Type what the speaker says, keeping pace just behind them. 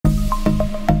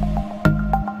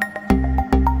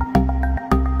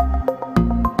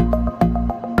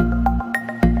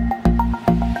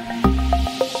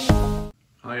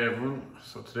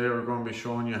today we're going to be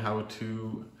showing you how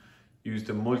to use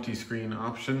the multi-screen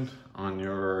option on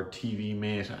your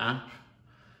TiviMate app.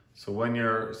 So when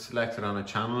you're selected on a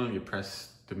channel, you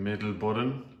press the middle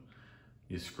button,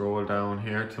 you scroll down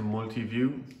here to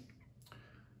multi-view.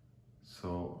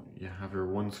 So you have your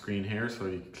one screen here, so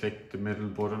you click the middle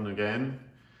button again,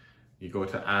 you go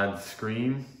to add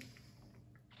screen.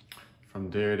 From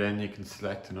there then you can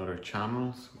select another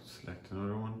channel, so select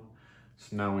another one.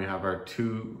 So now we have our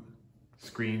two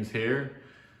screens here,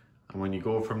 and when you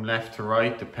go from left to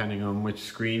right, depending on which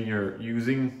screen you're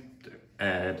using,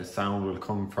 the sound will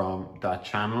come from that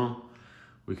channel.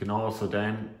 We can also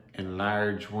then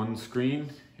enlarge one screen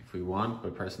if we want by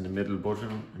pressing the middle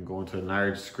button and going to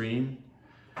enlarge screen.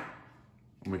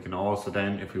 And we can also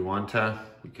then, if we want to,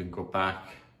 we can go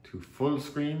back to full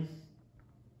screen.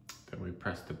 Then we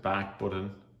press the back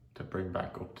button to bring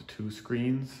back up to two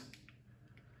screens.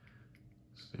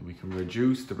 So then we can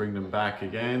reduce to bring them back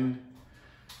again.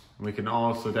 And we can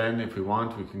also then, if we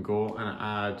want, we can go and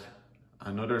add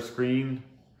another screen.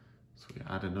 So we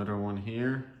add another one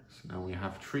here. So now we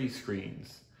have three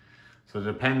screens. So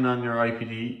depending on your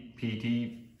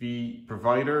IPTV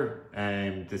provider,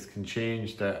 this can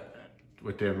change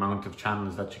with the amount of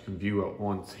channels that you can view at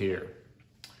once here.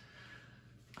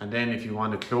 And then if you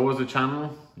want to close a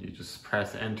channel, you just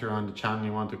press enter on the channel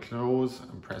you want to close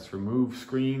and press remove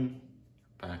screen.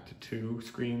 Back to two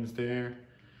screens there.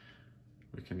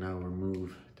 We can now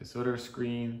remove this other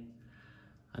screen.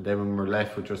 And then when we're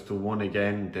left with just the one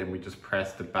again, then we just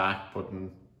press the back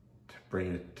button to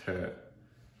bring it to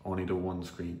only the one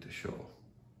screen to show.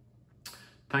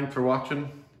 Thanks for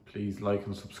watching. Please like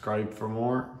and subscribe for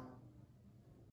more.